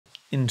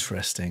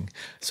Interesting.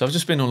 So I've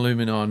just been on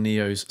Luminar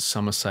Neo's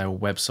summer sale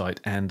website,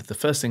 and the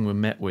first thing we're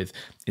met with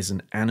is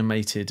an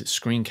animated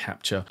screen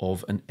capture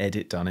of an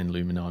edit done in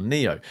Luminar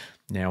Neo.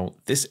 Now,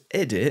 this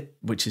edit,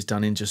 which is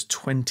done in just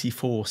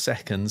 24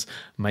 seconds,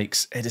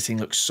 makes editing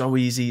look so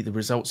easy. The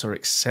results are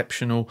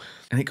exceptional.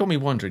 And it got me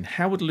wondering,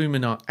 how would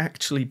Luminar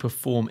actually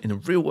perform in a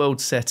real world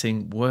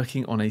setting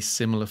working on a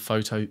similar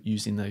photo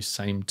using those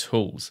same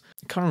tools?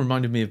 It kind of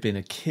reminded me of being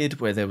a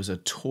kid where there was a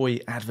toy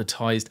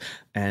advertised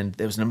and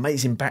there was an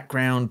amazing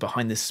background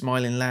behind this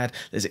smiling lad.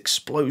 There's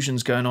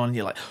explosions going on. And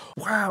you're like,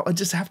 wow, I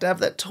just have to have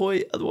that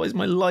toy. Otherwise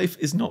my life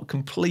is not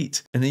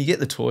complete. And then you get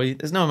the toy.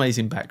 There's no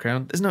amazing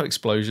background. There's no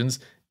explosions.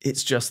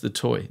 It's just the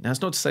toy. Now,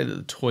 it's not to say that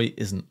the toy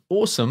isn't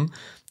awesome.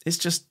 It's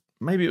just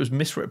maybe it was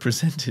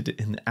misrepresented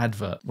in the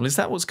advert. Well, is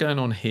that what's going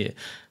on here?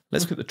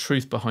 Let's look at the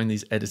truth behind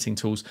these editing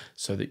tools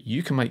so that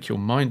you can make your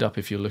mind up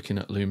if you're looking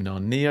at Luminar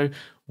Neo,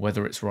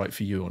 whether it's right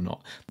for you or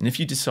not. And if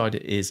you decide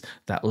it is,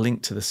 that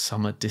link to the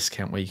summer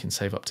discount where you can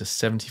save up to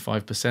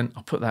 75%,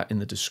 I'll put that in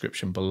the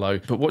description below.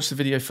 But watch the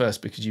video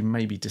first because you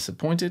may be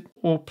disappointed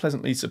or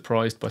pleasantly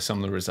surprised by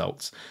some of the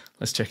results.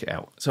 Let's check it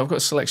out. So I've got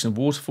a selection of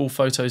waterfall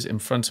photos in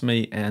front of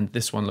me, and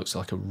this one looks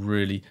like a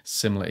really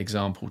similar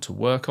example to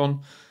work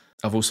on.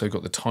 I've also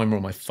got the timer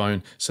on my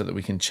phone so that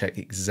we can check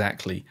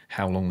exactly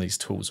how long these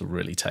tools are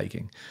really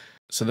taking.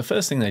 So the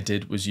first thing they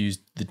did was use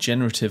the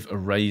generative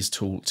erase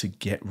tool to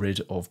get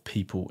rid of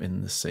people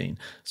in the scene.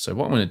 So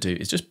what I'm going to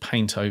do is just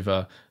paint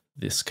over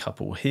this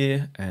couple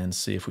here and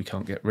see if we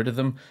can't get rid of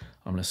them.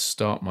 I'm going to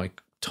start my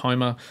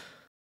timer.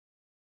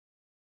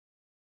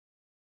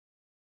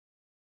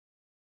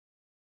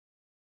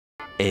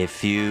 A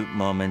few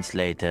moments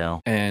later.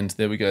 And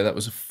there we go. That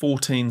was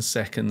 14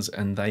 seconds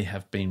and they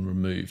have been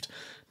removed.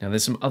 Now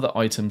there's some other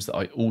items that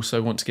I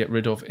also want to get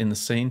rid of in the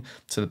scene.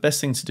 So the best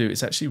thing to do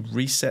is actually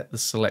reset the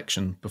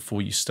selection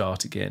before you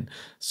start again.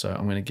 So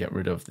I'm going to get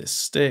rid of this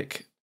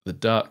stick, the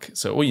duck.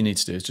 So all you need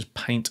to do is just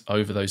paint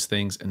over those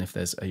things. And if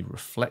there's a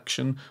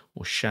reflection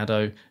or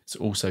shadow, it's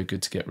also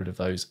good to get rid of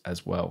those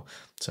as well.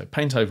 So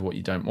paint over what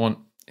you don't want,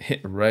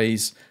 hit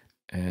erase,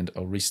 and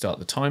I'll restart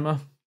the timer.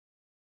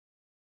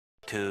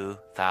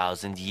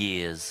 2,000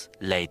 years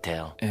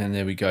later. And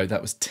there we go.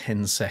 That was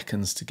 10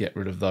 seconds to get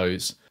rid of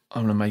those.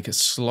 I'm going to make a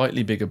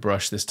slightly bigger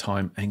brush this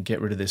time and get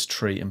rid of this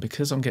tree. And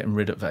because I'm getting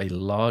rid of a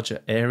larger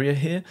area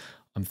here,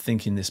 I'm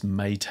thinking this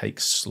may take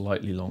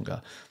slightly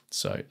longer.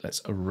 So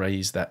let's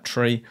erase that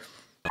tree.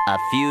 A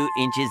few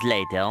inches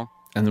later.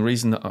 And the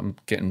reason that I'm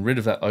getting rid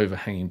of that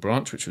overhanging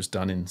branch, which was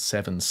done in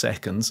 7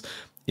 seconds,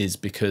 is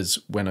because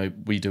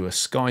when we do a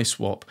sky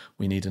swap,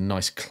 we need a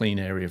nice clean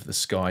area of the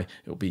sky.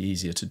 It'll be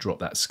easier to drop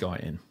that sky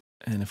in.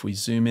 And if we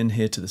zoom in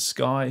here to the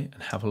sky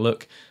and have a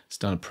look, it's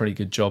done a pretty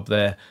good job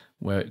there.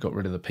 Where it got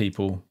rid of the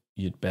people,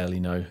 you'd barely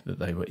know that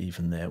they were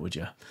even there, would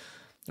you?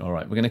 All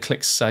right, we're going to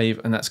click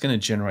save, and that's going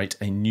to generate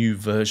a new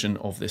version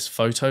of this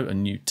photo, a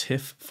new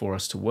TIFF for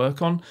us to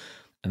work on.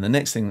 And the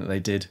next thing that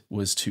they did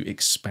was to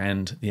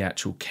expand the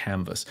actual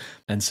canvas.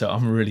 And so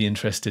I'm really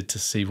interested to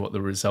see what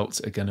the results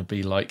are going to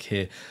be like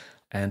here.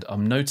 And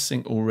I'm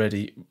noticing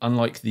already,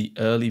 unlike the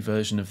early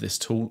version of this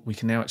tool, we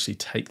can now actually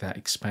take that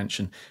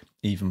expansion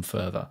even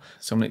further.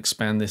 So I'm going to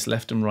expand this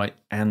left and right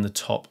and the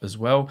top as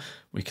well.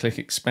 We click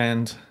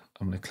expand.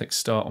 I'm going to click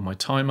start on my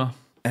timer,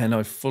 and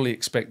I fully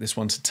expect this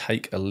one to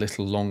take a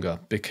little longer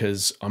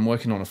because I'm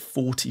working on a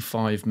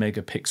 45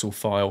 megapixel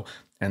file.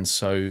 And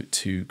so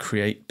to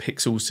create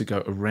pixels to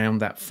go around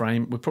that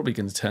frame, we're probably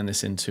going to turn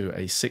this into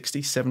a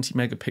 60, 70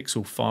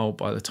 megapixel file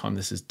by the time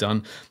this is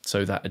done.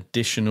 So that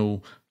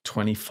additional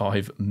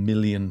 25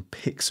 million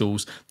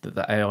pixels that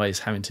the AI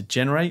is having to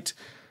generate,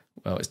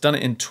 well, it's done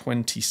it in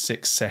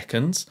 26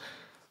 seconds,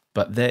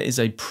 but there is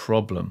a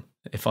problem.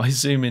 If I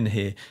zoom in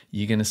here,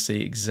 you're going to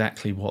see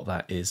exactly what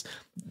that is.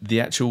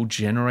 The actual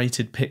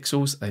generated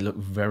pixels, they look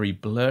very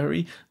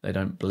blurry. They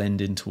don't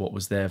blend into what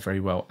was there very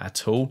well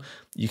at all.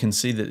 You can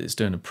see that it's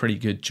doing a pretty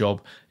good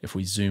job if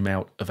we zoom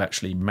out of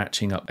actually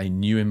matching up a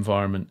new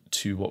environment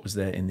to what was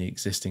there in the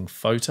existing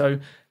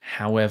photo.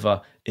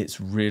 However, it's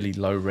really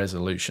low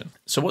resolution.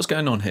 So what's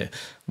going on here?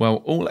 Well,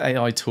 all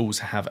AI tools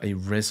have a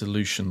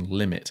resolution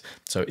limit.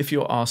 So if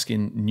you're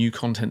asking new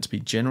content to be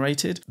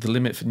generated, the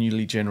limit for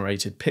newly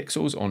generated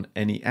pixels on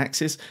any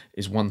axis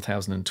is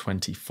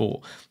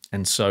 1024.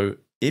 And so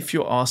if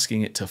you're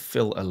asking it to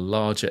fill a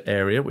larger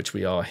area, which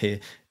we are here,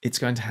 it's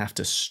going to have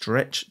to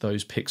stretch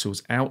those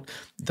pixels out,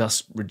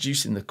 thus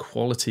reducing the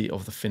quality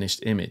of the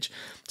finished image.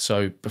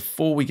 So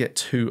before we get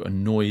too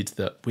annoyed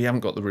that we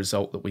haven't got the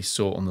result that we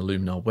saw on the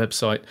Luminar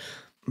website,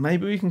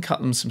 maybe we can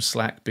cut them some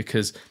slack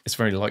because it's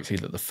very likely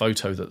that the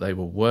photo that they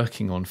were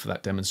working on for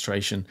that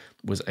demonstration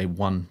was a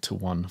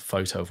 1-to-1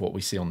 photo of what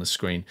we see on the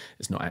screen.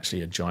 It's not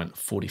actually a giant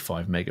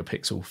 45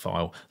 megapixel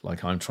file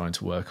like I'm trying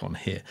to work on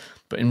here.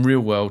 But in real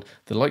world,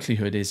 the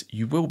likelihood is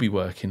you will be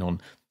working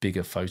on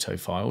bigger photo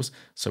files.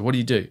 So what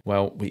do?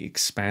 Well, we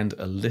expand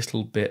a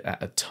little bit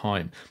at a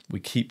time. We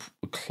keep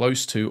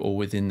close to or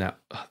within that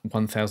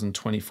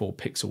 1024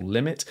 pixel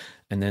limit,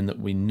 and then that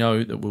we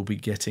know that we'll be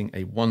getting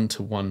a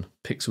 1-to-1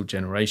 pixel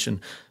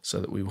generation so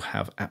that we will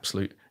have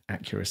absolute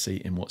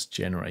accuracy in what's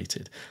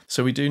generated.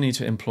 So we do need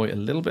to employ a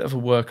little bit of a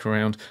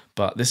workaround,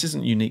 but this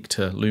isn't unique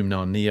to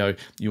Luminar Neo.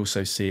 You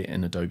also see it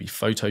in Adobe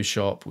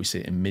Photoshop. We see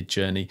it in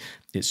Midjourney.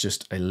 It's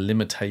just a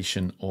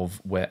limitation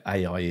of where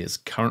AI is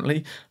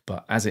currently,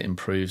 but as it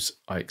improves,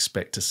 I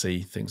expect to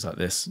see things like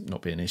this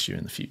not be an issue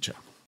in the future.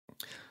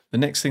 The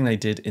next thing they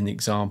did in the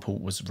example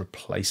was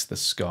replace the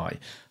sky.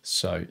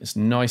 So it's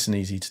nice and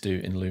easy to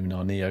do in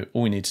Luminar Neo.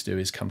 All we need to do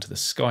is come to the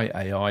Sky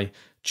AI,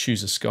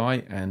 choose a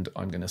sky, and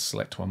I'm going to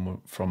select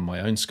one from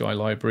my own sky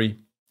library.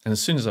 And as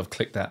soon as I've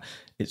clicked that,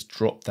 it's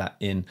dropped that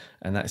in,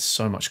 and that is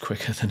so much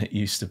quicker than it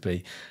used to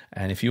be.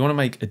 And if you want to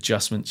make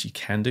adjustments, you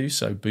can do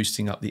so.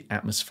 Boosting up the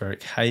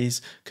atmospheric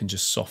haze can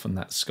just soften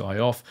that sky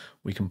off.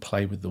 We can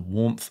play with the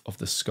warmth of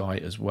the sky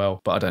as well,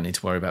 but I don't need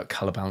to worry about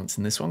color balance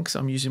in this one because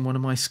I'm using one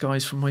of my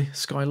skies from my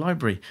sky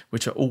library,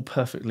 which are all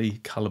perfectly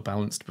color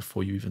balanced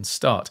before you even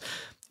start.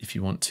 If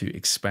you want to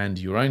expand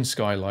your own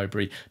sky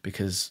library,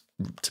 because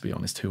to be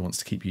honest, who wants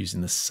to keep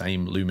using the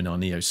same Luminar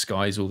Neo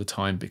skies all the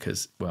time?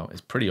 Because, well, it's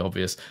pretty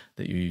obvious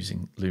that you're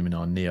using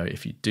Luminar Neo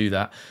if you do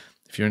that.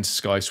 If you're into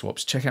sky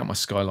swaps, check out my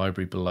sky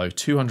library below,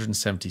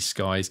 270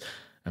 skies.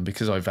 And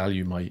because I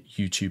value my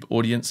YouTube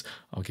audience,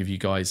 I'll give you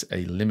guys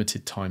a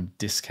limited time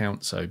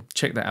discount. So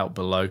check that out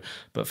below.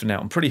 But for now,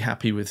 I'm pretty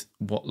happy with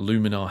what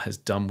Luminar has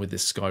done with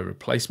this sky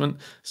replacement.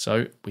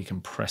 So we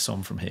can press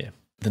on from here.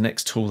 The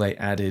next tool they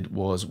added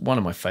was one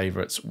of my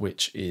favorites,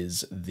 which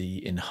is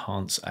the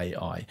Enhance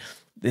AI.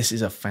 This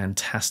is a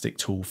fantastic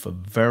tool for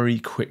very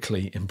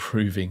quickly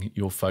improving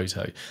your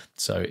photo.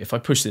 So if I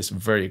push this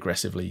very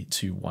aggressively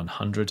to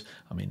 100,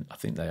 I mean, I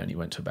think they only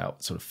went to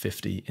about sort of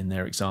 50 in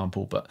their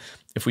example, but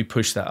if we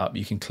push that up,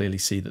 you can clearly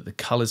see that the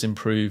colors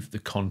improve, the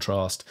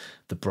contrast,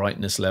 the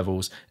brightness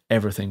levels,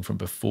 everything from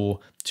before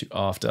to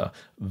after.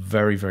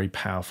 Very, very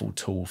powerful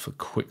tool for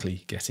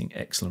quickly getting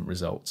excellent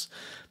results.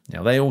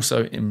 Now, they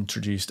also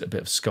introduced a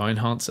bit of Sky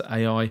Enhancer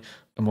AI,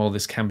 and while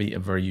this can be a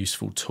very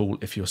useful tool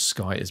if your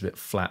sky is a bit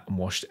flat and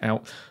washed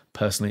out,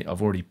 personally,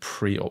 I've already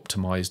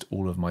pre-optimized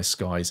all of my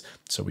skies,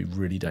 so we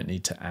really don't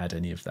need to add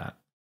any of that.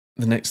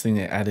 The next thing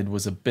they added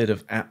was a bit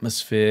of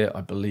atmosphere.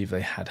 I believe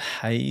they had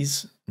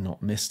haze,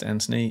 not mist,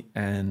 Anthony,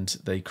 and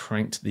they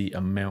cranked the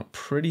amount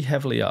pretty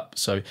heavily up.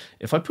 So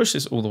if I push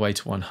this all the way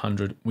to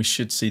 100, we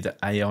should see the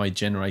AI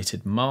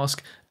generated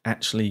mask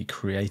actually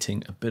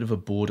creating a bit of a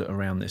border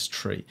around this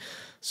tree.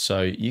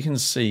 So you can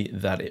see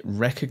that it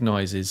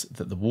recognizes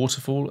that the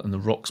waterfall and the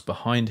rocks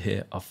behind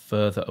here are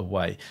further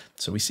away.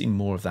 So we see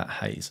more of that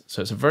haze.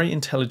 So it's a very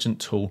intelligent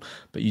tool,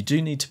 but you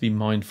do need to be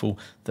mindful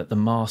that the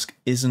mask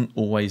isn't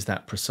always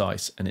that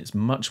precise, and it's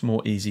much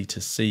more easy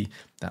to see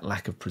that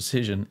lack of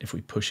precision if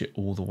we push it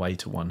all the way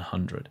to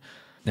 100.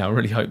 Now, I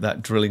really hope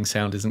that drilling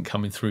sound isn't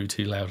coming through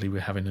too loudly.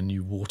 We're having a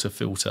new water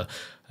filter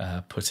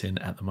put in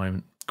at the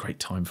moment. Great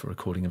time for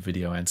recording a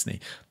video, Anthony.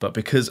 But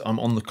because I'm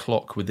on the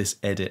clock with this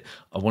edit,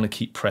 I want to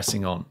keep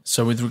pressing on.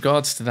 So with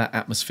regards to that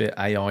Atmosphere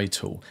AI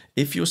tool,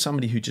 if you're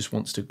somebody who just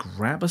wants to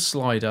grab a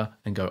slider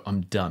and go,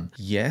 I'm done,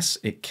 yes,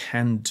 it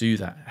can do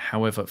that.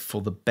 However,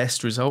 for the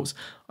best results,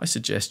 I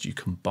suggest you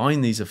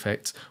combine these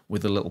effects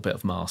with a little bit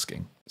of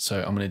masking. So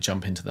I'm going to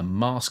jump into the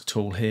mask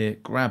tool here,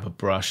 grab a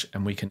brush,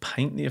 and we can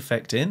paint the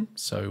effect in.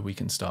 So we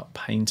can start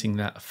painting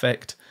that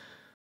effect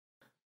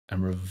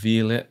and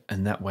reveal it,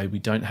 and that way we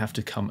don't have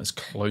to come as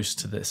close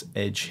to this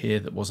edge here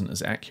that wasn't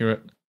as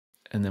accurate.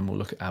 And then we'll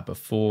look at our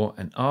before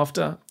and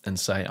after and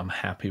say I'm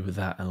happy with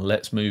that, and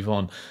let's move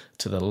on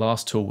to the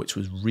last tool, which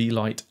was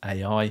Relight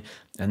AI.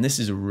 And this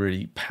is a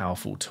really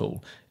powerful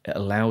tool. It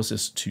allows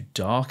us to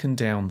darken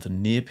down the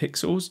near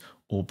pixels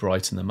or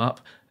brighten them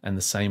up, and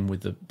the same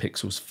with the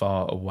pixels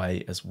far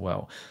away as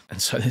well.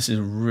 And so this is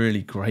a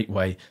really great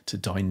way to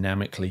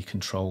dynamically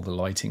control the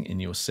lighting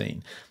in your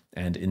scene.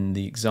 And in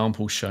the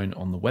example shown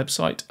on the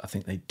website, I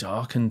think they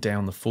darkened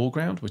down the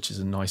foreground, which is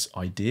a nice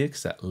idea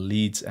because that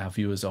leads our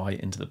viewer's eye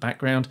into the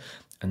background,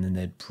 and then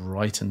they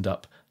brightened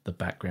up the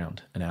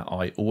background. And our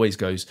eye always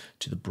goes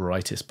to the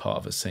brightest part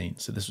of a scene.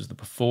 So this was the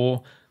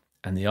before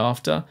and the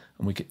after,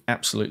 and we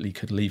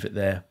could leave it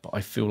there, but I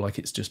feel like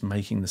it's just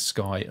making the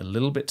sky a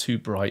little bit too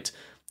bright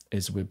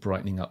as we're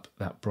brightening up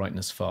that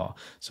brightness far.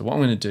 So what I'm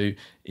going to do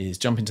is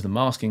jump into the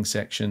masking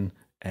section,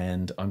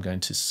 and I'm going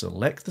to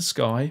select the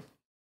sky.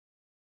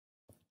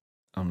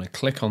 I'm going to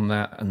click on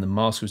that, and the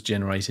mask was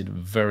generated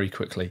very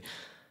quickly.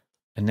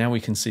 And now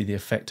we can see the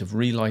effect of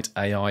Relight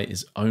AI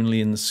is only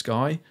in the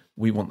sky.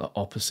 We want the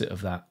opposite of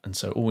that. And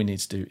so all we need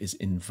to do is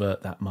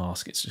invert that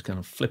mask. It's just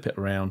going to flip it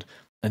around.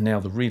 And now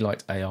the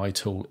Relight AI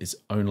tool is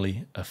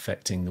only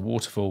affecting the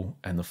waterfall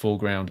and the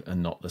foreground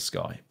and not the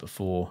sky,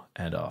 before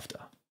and after.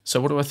 So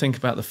what do I think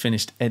about the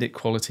finished edit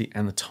quality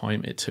and the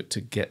time it took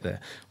to get there?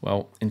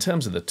 Well, in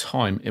terms of the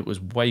time, it was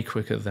way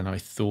quicker than I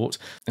thought,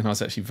 and I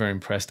was actually very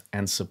impressed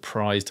and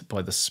surprised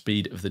by the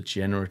speed of the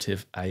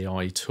generative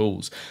AI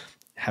tools.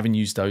 Having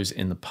used those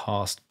in the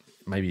past,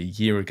 maybe a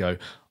year ago,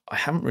 I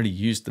haven't really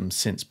used them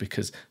since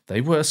because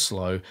they were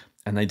slow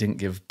and they didn't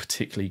give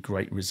particularly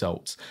great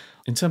results.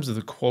 In terms of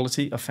the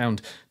quality, I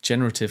found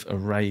generative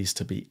arrays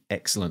to be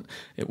excellent.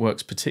 It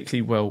works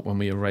particularly well when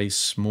we array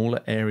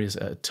smaller areas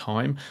at a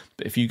time,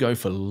 but if you go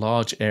for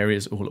large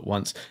areas all at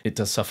once, it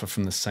does suffer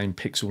from the same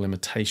pixel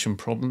limitation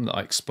problem that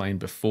I explained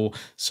before.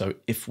 So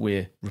if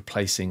we're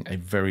replacing a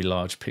very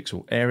large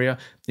pixel area,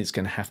 it's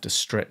going to have to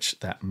stretch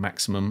that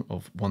maximum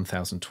of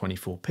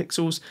 1024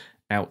 pixels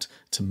out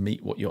to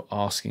meet what you're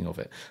asking of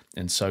it.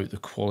 And so the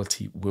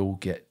quality will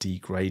get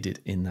degraded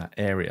in that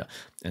area.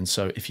 And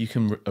so if you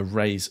can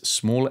erase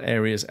smaller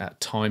areas at a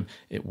time,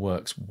 it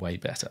works way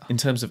better. In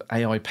terms of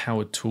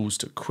AI-powered tools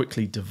to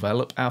quickly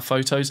develop our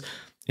photos,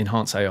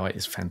 Enhance AI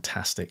is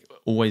fantastic,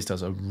 always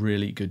does a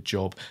really good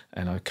job,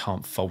 and I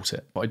can't fault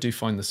it. But I do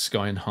find the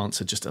Sky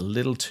Enhancer just a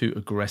little too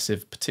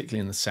aggressive,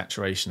 particularly in the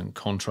saturation and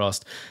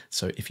contrast.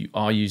 So if you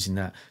are using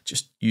that,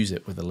 just use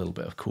it with a little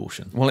bit of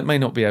caution. While it may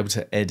not be able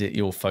to edit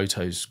your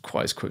photos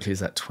quite as quickly as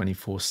that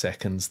 24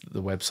 seconds that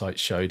the website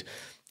showed,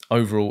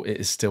 overall it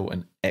is still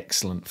an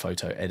excellent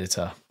photo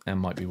editor and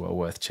might be well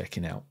worth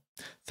checking out.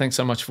 Thanks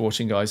so much for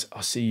watching, guys.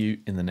 I'll see you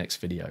in the next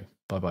video.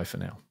 Bye bye for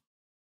now.